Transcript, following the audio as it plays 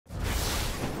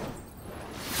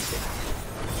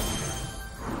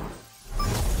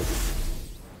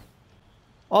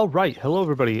All right, hello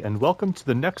everybody, and welcome to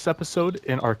the next episode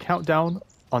in our countdown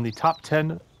on the top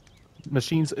 10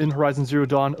 machines in Horizon Zero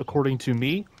Dawn, according to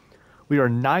me. We are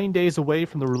 9 days away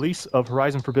from the release of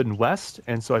Horizon Forbidden West,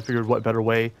 and so I figured what better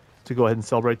way to go ahead and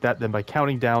celebrate that than by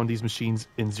counting down these machines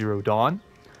in Zero Dawn.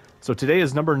 So today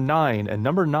is number 9, and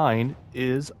number 9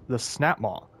 is the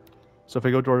Snapmaw. So if I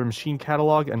go to our machine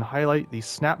catalog and highlight the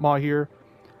Snapmaw here,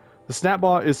 the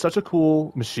Snapmaw is such a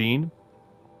cool machine.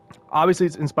 Obviously,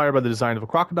 it's inspired by the design of a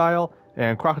crocodile,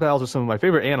 and crocodiles are some of my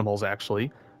favorite animals,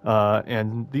 actually.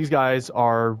 And these guys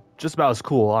are just about as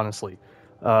cool, honestly.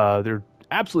 They're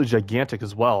absolutely gigantic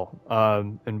as well,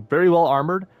 and very well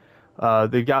armored.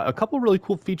 They've got a couple really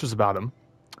cool features about them.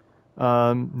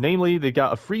 Namely, they've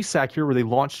got a freeze sack here where they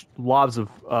launch lobs of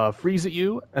freeze at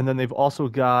you, and then they've also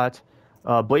got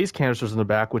blaze canisters in the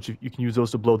back, which you can use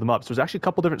those to blow them up. So there's actually a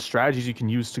couple different strategies you can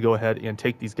use to go ahead and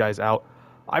take these guys out.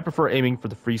 I prefer aiming for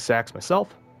the freeze sacks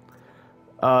myself.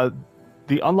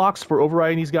 The unlocks for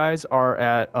overriding these guys are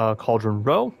at Cauldron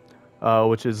Row,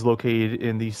 which is located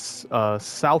in the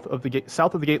south of the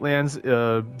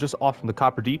Gatelands, just off from the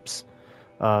Copper Deeps.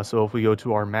 So if we go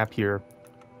to our map here,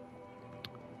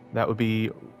 that would be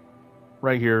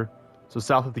right here. So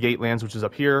south of the Gatelands, which is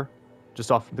up here, just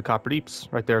off from the Copper Deeps,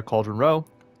 right there, Cauldron Row.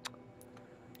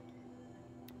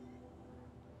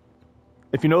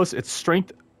 If you notice, its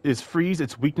strength is freeze,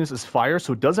 its weakness is fire,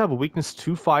 so it does have a weakness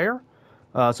to fire.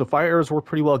 So fire arrows work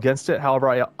pretty well against it.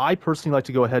 However, I personally like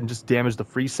to go ahead and just damage the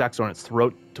freeze sacks on its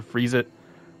throat to freeze it,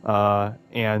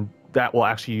 and that will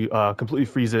actually completely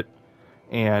freeze it.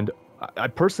 And I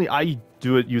personally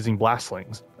do it using blast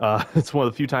slings. It's one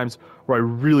of the few times where I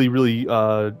really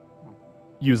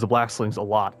use the blast slings a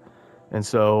lot. And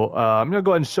so I'm going to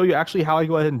go ahead and show you actually how I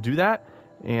go ahead and do that,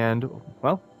 and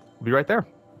well, we'll be right there.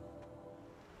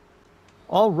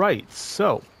 All right,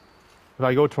 so if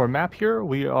I go to our map here,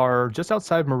 we are just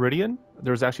outside Meridian.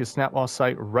 There's actually a Snapmaw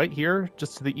site right here,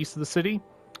 just to the east of the city.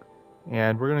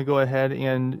 And we're going to go ahead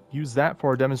and use that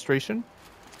for our demonstration.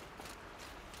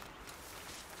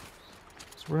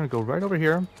 So we're going to go right over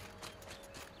here. I'm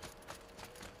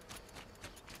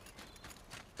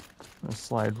going to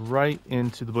slide right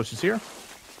into the bushes here.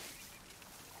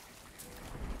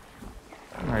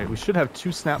 All right, we should have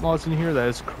 2 Snapmaws in here. That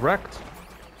is correct.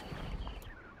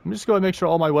 I'm just going to make sure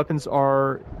all my weapons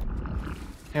are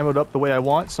ammoed up the way I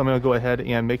want. So I'm going to go ahead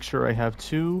and make sure I have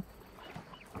 2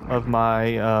 of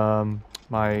my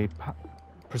my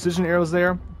precision arrows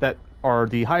there that are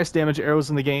the highest damage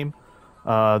arrows in the game.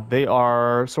 They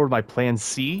are sort of my plan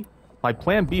C. My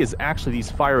plan B is actually these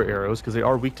fire arrows because they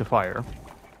are weak to fire.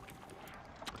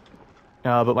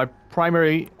 But my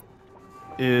primary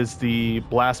is the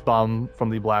blast bomb from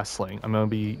the blast sling. I'm going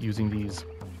to be using these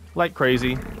like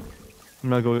crazy. I'm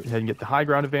going to go ahead and get the high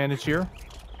ground advantage here.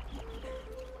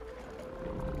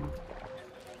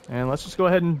 And let's just go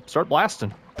ahead and start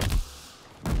blasting.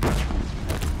 Well,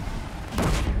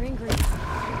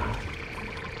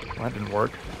 that didn't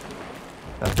work.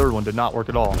 That third one did not work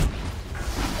at all.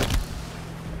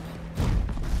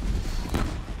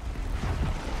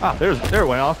 Ah, there it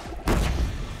went off.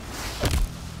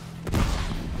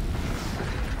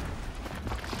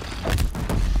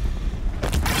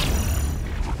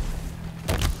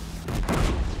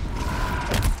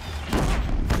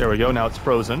 There we go, now it's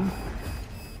frozen.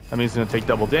 That means it's going to take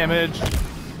double damage.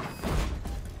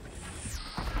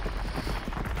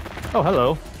 Oh,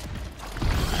 hello.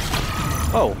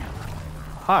 Oh,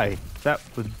 hi. That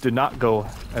did not go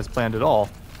as planned at all.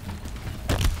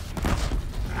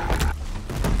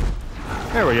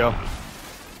 There we go.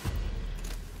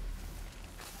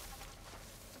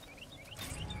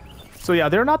 So yeah,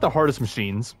 they're not the hardest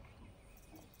machines.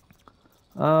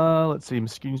 Let's see,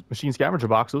 machine scavenger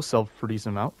box, those sell for a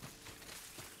decent amount.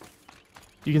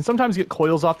 You can sometimes get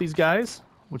coils off these guys,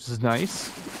 which is nice.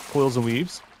 Coils and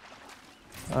weaves.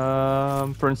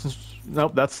 For instance,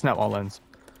 nope, that's Snapmaw lens.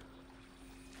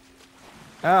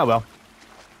 Ah, well.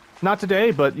 Not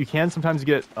today, but you can sometimes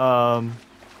get,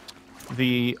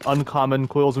 the uncommon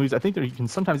coils and weaves. I think you can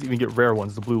sometimes even get rare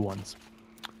ones, the blue ones.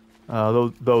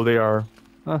 Though they are,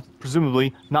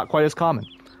 presumably, not quite as common.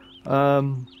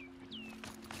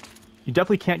 You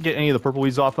definitely can't get any of the purple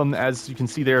weeds off them. As you can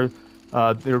see there,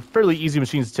 they're fairly easy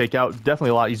machines to take out. Definitely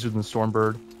a lot easier than the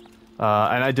Stormbird.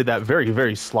 And I did that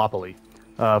very sloppily.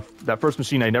 That first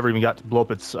machine, I never even got to blow up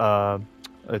its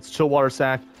chill water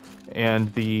sack.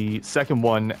 And the second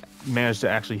one managed to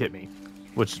actually hit me,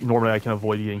 which normally I can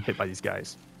avoid getting hit by these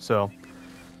guys. So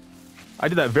I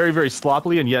did that very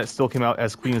sloppily, and yet it still came out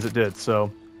as clean as it did.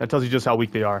 So that tells you just how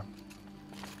weak they are.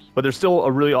 But they're still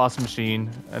a really awesome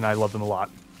machine, and I love them a lot.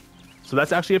 So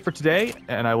that's actually it for today,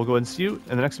 and I will go ahead and see you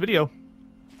in the next video.